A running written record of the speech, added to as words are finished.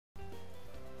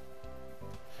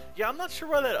Yeah, I'm not sure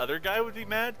why that other guy would be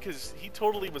mad, because he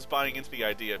totally was buying into the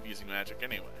idea of using magic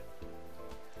anyway.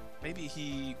 Maybe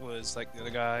he was like the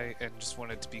other guy and just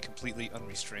wanted to be completely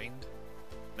unrestrained.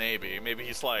 Maybe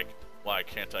he's like, why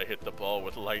can't I hit the ball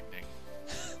with lightning?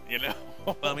 You know?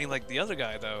 Well, I mean, like, the other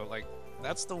guy, though, like,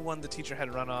 that's the one the teacher had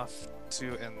to run off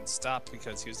to and stop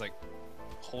because he was, like,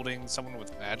 holding someone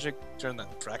with magic during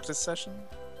that practice session.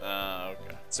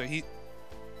 Okay. So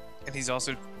he's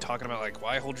also talking about, like,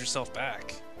 why hold yourself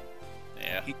back?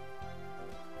 Yeah.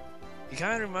 He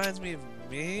kind of reminds me of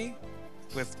me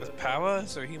with power,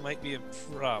 so he might be a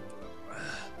problem.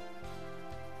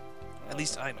 At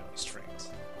least I know his strengths.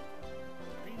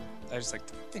 I just like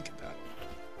to think about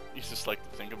it. You just like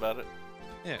to think about it?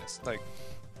 Yes, like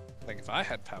if I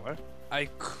had power, I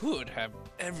could have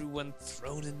everyone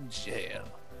thrown in jail.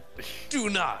 Do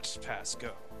not pass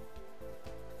go.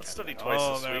 Let's study twice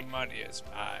all this their week. money is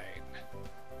mine.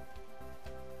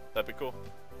 That'd be cool.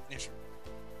 Yeah, sure.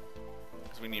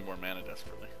 Because we need more mana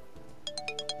desperately.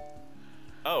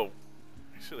 Oh.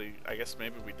 Actually, I guess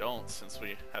maybe we don't, since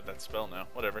we had that spell now.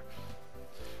 Whatever.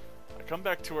 I come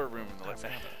back to our room in the late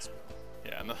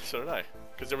Yeah, and so did I.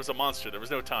 Because there was a monster, there was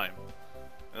no time.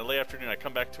 In the late afternoon, I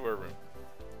come back to our room.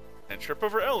 And trip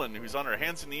over Ellen, who's on her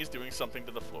hands and knees doing something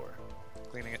to the floor.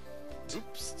 Cleaning it.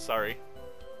 Oops, sorry.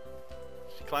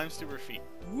 She climbs to her feet.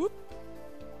 Whoop.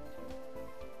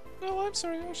 No, I'm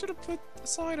sorry. I should have put a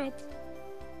sign up.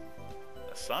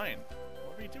 A sign?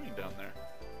 What were you doing down there?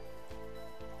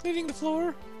 Cleaning the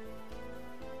floor.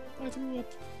 I threw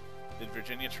up. Did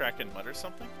Virginia track and mutter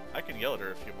something? I can yell at her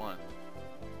if you want.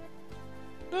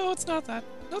 No, it's not that.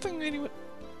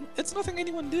 It's nothing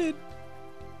anyone did.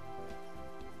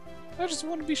 I just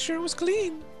want to be sure it was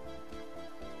clean.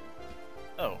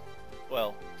 Oh,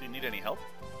 well, do you need any help?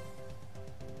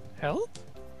 Help?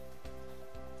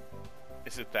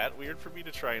 Is it that weird for me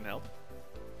to try and help?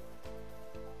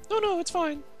 No, it's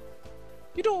fine.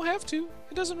 You don't have to.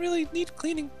 It doesn't really need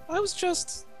cleaning. I was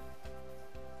just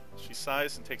She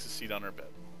sighs and takes a seat on her bed.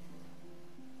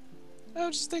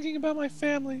 thinking about my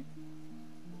family.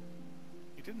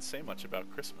 You didn't say much about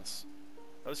Christmas.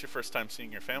 That was your first time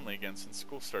seeing your family again since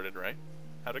school started, right?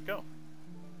 How'd it go?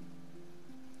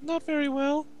 Not very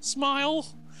well. Smile.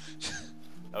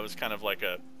 That was kind of like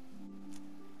a...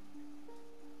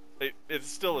 It's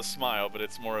still a smile, but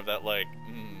it's more of that, like,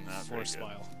 not very good.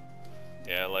 Smile.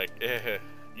 Yeah, like,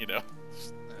 you know,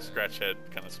 scratch head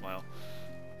kind of smile.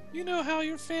 You know how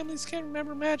your families can't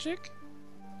remember magic?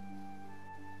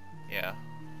 Yeah.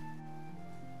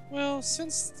 Well,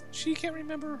 since she can't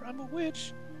remember I'm a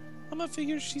witch, I'm gonna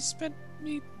figure she sent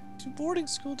me to boarding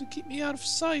school to keep me out of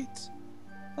sight.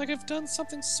 Like I've done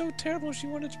something so terrible she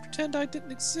wanted to pretend I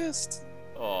didn't exist.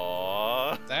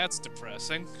 Aww. That's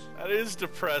depressing. That is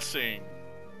depressing.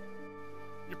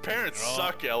 Your parents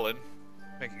suck, Ellen.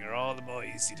 Making her all the more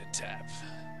easy to tap.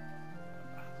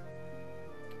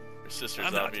 Her sister's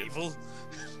I'm not evil.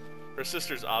 Her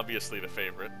sister's obviously the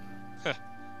favorite.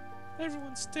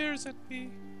 Everyone stares at me.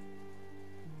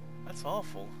 That's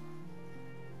awful.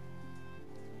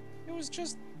 It was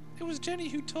Jenny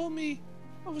who told me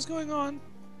what was going on.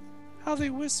 How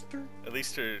they whisper. At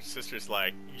least her sister's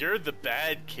like, you're the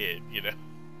bad kid, you know?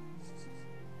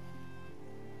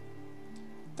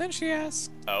 Then she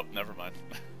asked. Oh, never mind.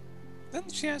 Then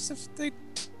she asked if they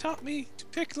taught me to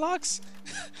pick locks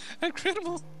at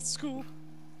criminal school.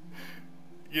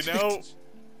 You know,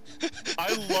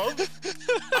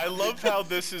 I love how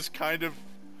this is kind of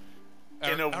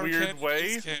in a weird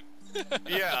way.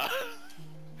 Yeah.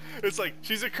 It's like,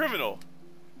 she's a criminal.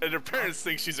 And her parents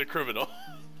think she's a criminal.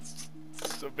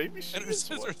 So maybe she is one. And her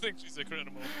sister thinks she's a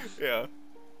criminal. Yeah.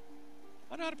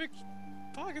 I know how to pick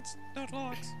pockets, not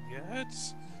locks. Yet.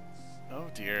 Oh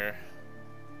dear.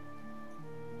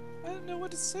 I don't know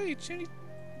what to say.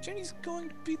 Jenny's going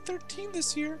to be 13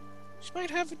 this year. She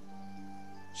might have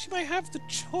the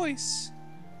choice.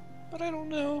 But I don't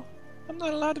know. I'm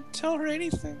not allowed to tell her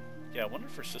anything. Yeah, I wonder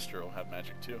if her sister will have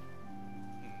magic too.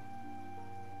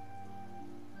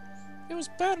 It was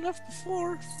bad enough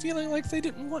before, feeling like they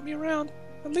didn't want me around.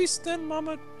 At least then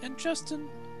Mama and Justin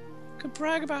could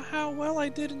brag about how well I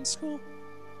did in school.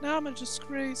 Now I'm a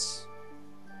disgrace.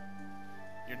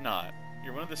 You're not.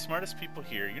 You're one of the smartest people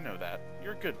here, you know that.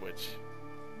 You're a good witch.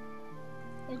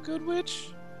 A good witch?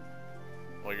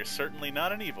 Well, you're certainly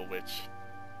not an evil witch.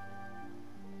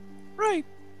 Right.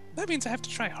 That means I have to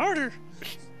try harder.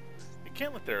 You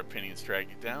can't let their opinions drag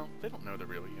you down. They don't know the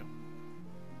real you.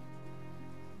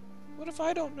 What if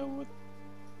I don't know what...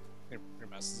 Your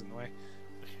mouse is in the way.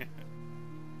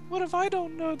 What if I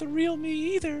don't know the real me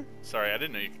either? Sorry, I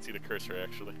didn't know you could see the cursor,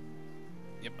 actually.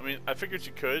 Yep. I mean, I figured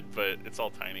you could, but it's all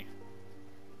tiny.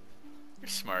 You're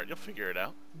smart. You'll figure it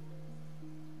out.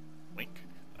 Wink.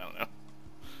 I don't know.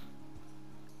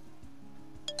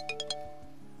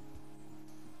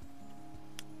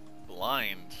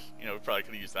 Blind. You know, we probably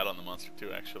could have used that on the monster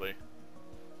too, actually.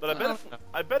 But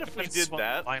I bet if we did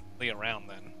that, blindly around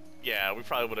then. yeah, we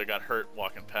probably would have got hurt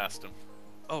walking past him.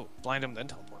 Oh, blind him then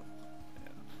teleport him.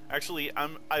 Yeah. Actually,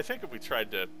 I think if we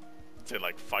tried to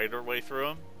like fight our way through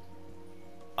him,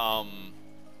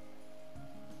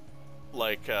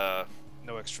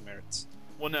 no extra merits.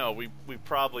 well, no, we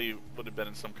probably would have been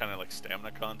in some kind of like stamina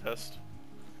contest,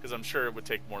 because I'm sure it would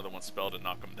take more than one spell to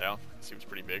knock him down, because he was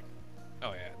pretty big.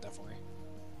 Oh yeah, definitely.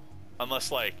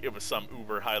 Unless like it was some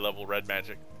uber high level red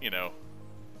magic, you know.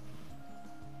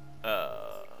 I'm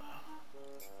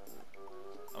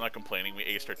not complaining. We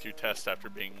aced our 2 tests after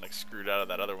being like screwed out of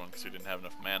that other one because we didn't have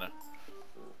enough mana.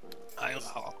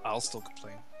 I'll still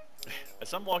complain.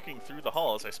 As I'm walking through the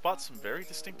halls, I spot some very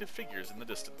distinctive figures in the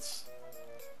distance.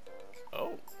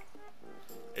 Oh.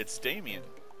 It's Damien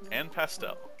and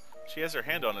Pastel. She has her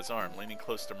hand on his arm, leaning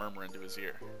close to murmur into his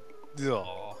ear.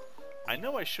 Aww. I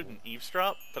know I shouldn't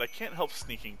eavesdrop, but I can't help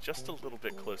sneaking just a little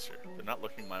bit closer. They're not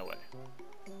looking my way.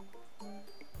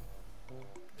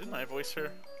 Didn't I voice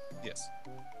her? Yes.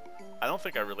 I don't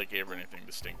think I really gave her anything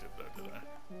distinctive, though, did I?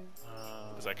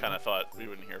 Because I kind of thought we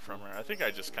wouldn't hear from her. I think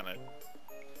I just kind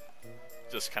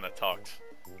of talked,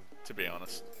 to be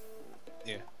honest.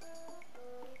 Yeah.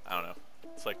 I don't know.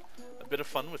 It's like a bit of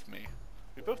fun with me.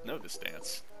 We both know this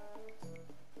dance.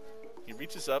 He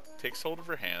reaches up, takes hold of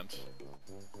her hand,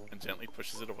 and gently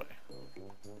pushes it away.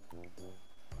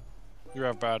 You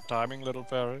have bad timing, little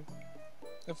fairy.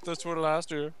 If this were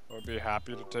last year, I'd be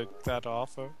happy to take that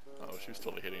offer. Oh, she was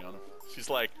totally hitting on him. She's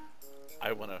like,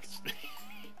 I wanna...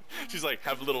 She's like,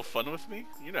 have a little fun with me?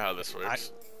 You know how this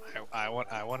works. I want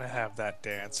to have that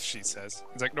dance, she says.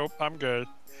 He's like, nope, I'm good.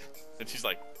 And she's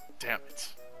like, damn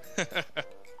it.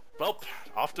 Well,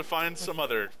 off to find some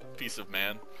other piece of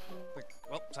man. Like,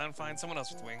 well, time to find someone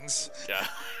else with wings. Yeah.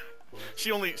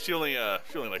 She only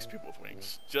likes people with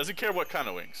wings. She doesn't care what kind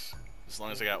of wings, as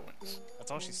long as they got wings.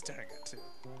 That's all she's staring at, too.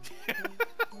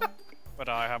 But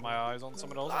I have my eyes on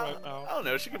someone else right now. I don't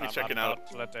know. She could be checking out.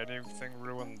 I'm not let anything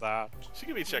ruin that. She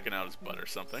could be checking out his butt or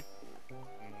something.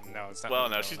 No, it's not. Well,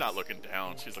 no, she's not looking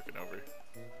down. She's looking over.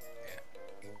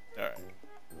 Yeah. All right.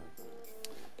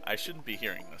 I shouldn't be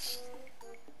hearing this.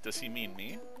 Does he mean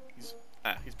me? He's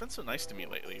been so nice to me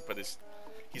lately, but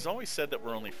he's always said that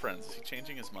we're only friends. Is he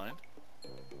changing his mind?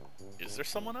 Is there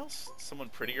someone else? Someone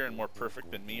prettier and more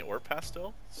perfect than me or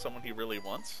Pastel? Someone he really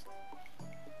wants?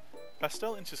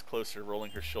 Pastel inches closer,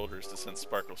 rolling her shoulders to send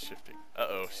sparkles shifting.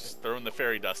 Uh-oh, she's throwing the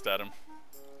fairy dust at him.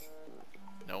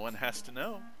 No one has to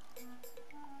know.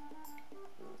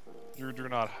 You do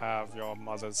not have your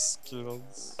mother's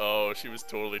skills. Oh, she was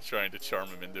totally trying to charm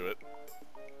him into it.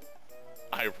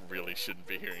 I really shouldn't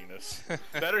be hearing this.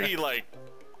 Better he's like,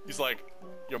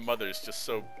 your mother is just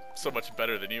so much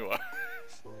better than you are.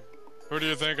 Who do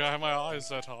you think I have my eyes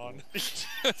set on?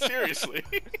 Seriously.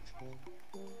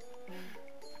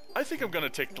 I think I'm gonna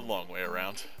take the long way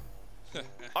around.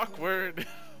 Awkward.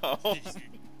 Oh.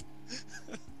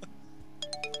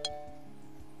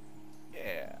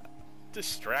 Yeah.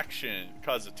 Distraction.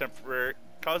 Cause the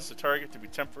target to be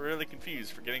temporarily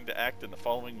confused, forgetting to act in the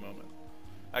following moment.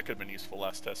 That could have been useful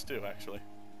last test too, actually.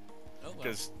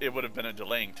 Because it would have been a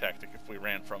delaying tactic if we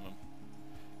ran from him.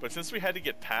 But since we had to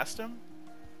get past him,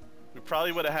 we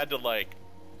probably would have had to like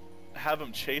have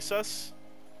him chase us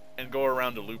and go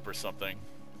around a loop or something,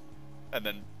 and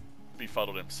then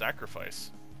befuddled him.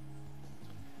 Sacrifice.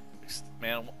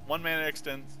 Man, 1 mana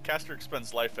extends. Caster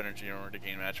expends life energy in order to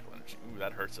gain magical energy. Ooh,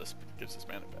 that hurts us, but it gives us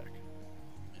mana back.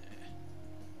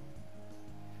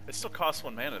 It still costs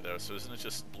 1 mana though, so isn't it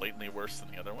just blatantly worse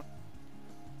than the other one?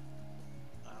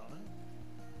 I don't know.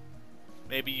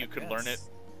 Maybe you could learn it.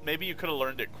 Maybe you could have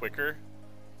learned it quicker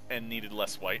and needed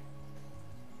less white.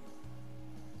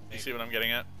 You see what I'm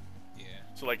getting at? Yeah.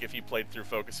 So like if you played through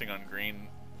focusing on green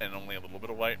and only a little bit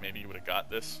of white, maybe you would have got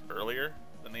this earlier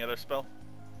than the other spell.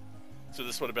 So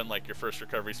this would have been like your first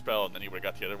recovery spell, and then you would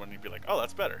have got the other one and you'd be like, oh,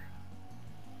 that's better.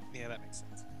 Yeah, that makes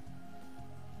sense.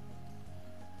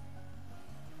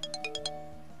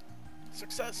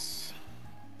 Success!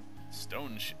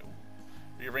 Stone shoe.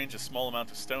 Rearrange a small amount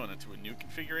of stone into a new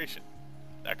configuration.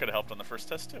 That could have helped on the first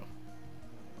test too.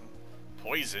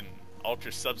 Poison.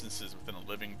 Alters substances within a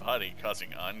living body,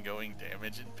 causing ongoing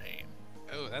damage and pain.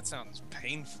 Oh, that sounds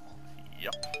painful.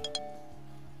 Yep.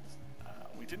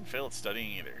 We didn't fail at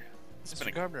studying either.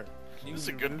 Mr. Gardner, can you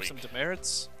remove some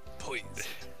demerits? Poison.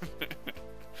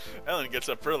 Ellen gets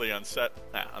up early on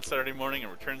Saturday morning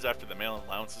and returns after the mail and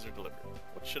allowances are delivered.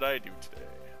 What should I do today?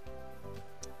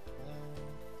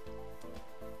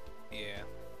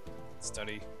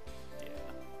 study. Yeah.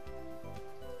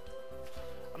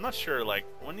 I'm not sure, like,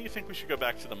 when do you think we should go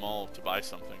back to the mall to buy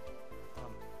something?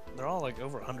 They're all like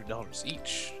over $100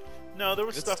 each. No, there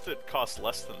was stuff that cost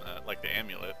less than that, like the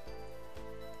amulet.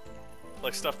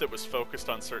 Like stuff that was focused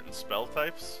on certain spell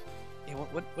types. Yeah,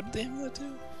 what did the amulet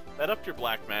do? That upped your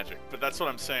black magic, but that's what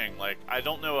I'm saying. Like, I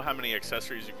don't know how many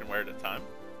accessories you can wear at a time.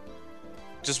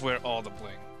 Just wear all the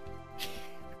bling.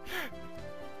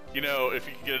 You know, if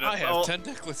you can get enough. I have 10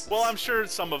 necklaces. Well, I'm sure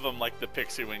some of them, like the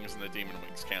pixie wings and the demon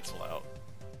wings, cancel out.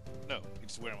 No, you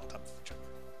just wear them on top of each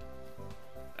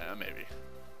other. Maybe.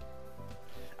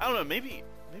 I don't know. Maybe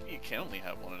you can only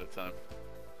have one at a time.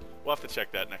 We'll have to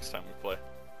check that next time we play.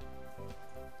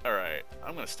 All right,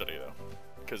 I'm gonna study though,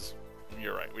 because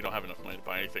you're right. We don't have enough money to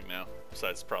buy anything now.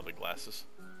 Besides, probably glasses.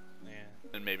 Yeah.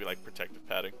 And maybe like protective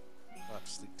padding. I'll have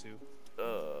to sleep too.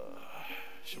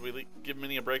 Should we give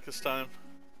Minnie a break this time?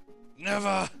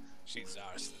 Never. She's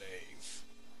our slave.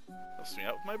 Helps me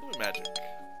out with my blue magic.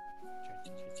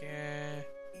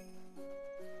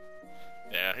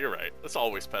 Yeah, you're right. Let's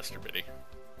always pester Biddy.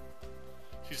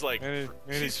 She's like,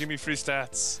 give me free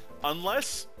stats.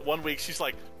 Unless one week she's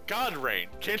like, God, Rain,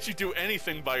 can't you do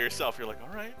anything by yourself? You're like, all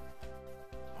right.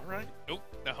 Nope.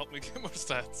 Now help me get more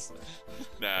stats.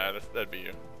 Nah, that'd be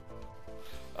you.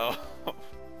 Oh,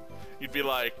 you'd be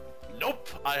like, nope,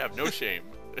 I have no shame.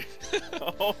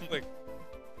 Oh, like,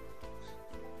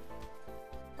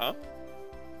 huh?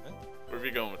 Where are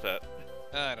you going with that?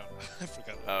 I don't know. I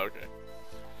forgot. Oh, okay.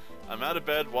 I'm out of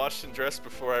bed, washed and dressed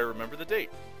before I remember the date.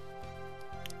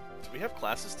 Do we have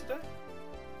classes today?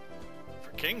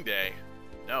 For King Day?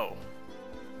 No.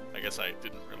 I guess I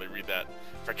didn't really read that.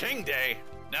 For King Day?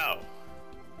 No.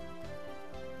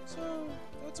 So,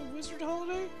 that's a wizard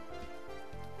holiday?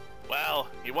 Well,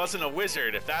 he wasn't a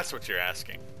wizard, if that's what you're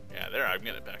asking. Yeah, there, I'm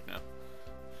getting it back now.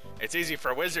 It's easy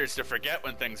for wizards to forget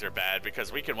when things are bad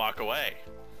because we can walk away.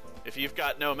 If you've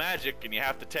got no magic and you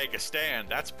have to take a stand,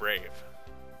 that's brave.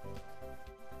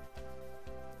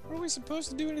 Are we supposed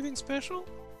to do anything special?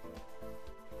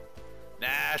 Nah,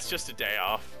 it's just a day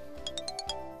off.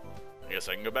 I guess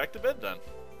I can go back to bed then.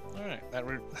 Alright,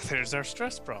 there's our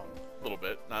stress problem. A little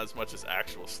bit, not as much as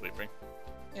actual sleeping.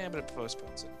 Yeah, but it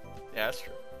postpones it. Yeah, that's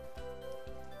true.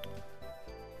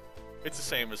 It's the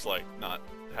same as, like, not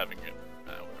having it.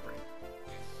 Whatever.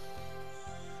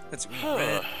 Let's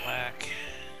red, black.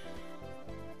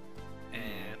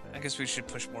 And I guess we should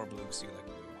push more blue because you like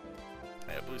blue.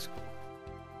 Yeah, blue's cool.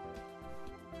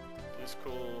 Blue's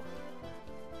cool.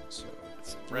 So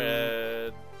it's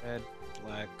red. Red,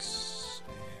 blacks,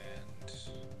 and...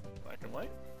 Black and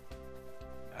white?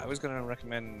 I was going to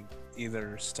recommend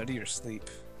either study or sleep.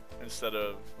 Instead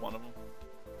of one of them?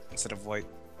 Instead of white.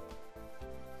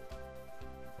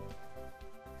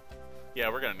 Yeah,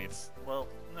 we're gonna need... Well,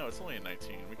 no, it's only a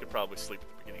 19. We could probably sleep at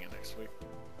the beginning of next week.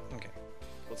 Okay.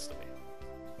 Let's study.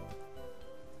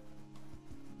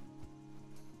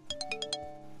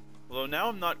 Although now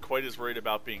I'm not quite as worried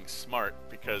about being smart,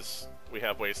 because we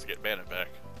have ways to get mana back.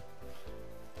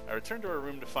 I returned to her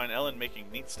room to find Ellen making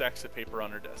neat stacks of paper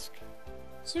on her desk.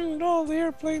 Soon all the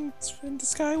airplanes in the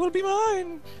sky will be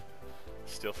mine!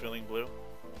 Still feeling blue?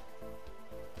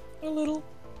 A little.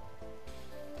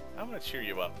 I'm gonna cheer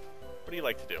you up. What do you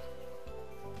like to do?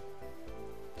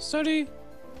 Study,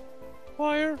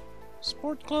 choir,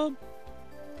 sport club.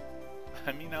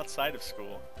 I mean outside of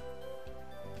school.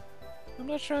 I'm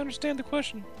not sure I understand the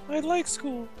question. I like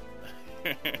school.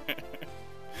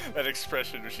 That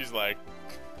expression where she's like,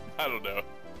 I don't know.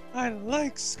 I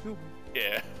like school.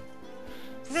 Yeah.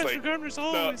 Professor Gardner's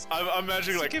always. No, I'm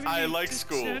imagining like, I like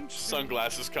school. Attention.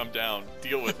 Sunglasses come down.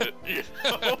 Deal with it. You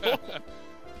know?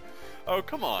 Oh,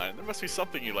 come on. There must be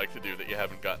something you like to do that you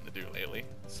haven't gotten to do lately.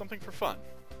 Something for fun.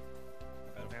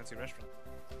 At a fancy restaurant.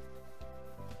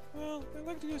 Well, I'd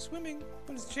like to go swimming,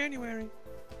 but it's January.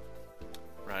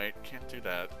 Right, can't do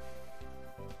that.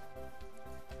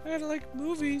 I like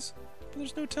movies, but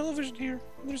there's no television here,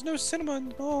 and there's no cinema in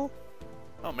the mall.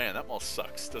 Oh man, that mall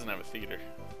sucks. Doesn't have a theater.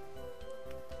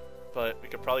 But we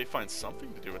could probably find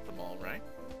something to do at the mall, right?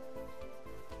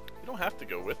 You don't have to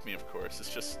go with me, of course.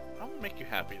 It's just, I want to make you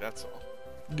happy, that's all.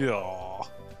 Yeah.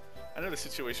 I know the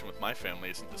situation with my family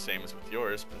isn't the same as with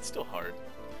yours, but it's still hard.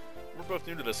 We're both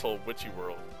new to this whole witchy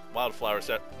world. Wildflowers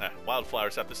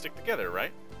have to stick together,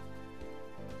 right?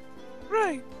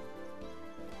 Right.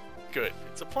 Good.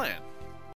 It's a plan.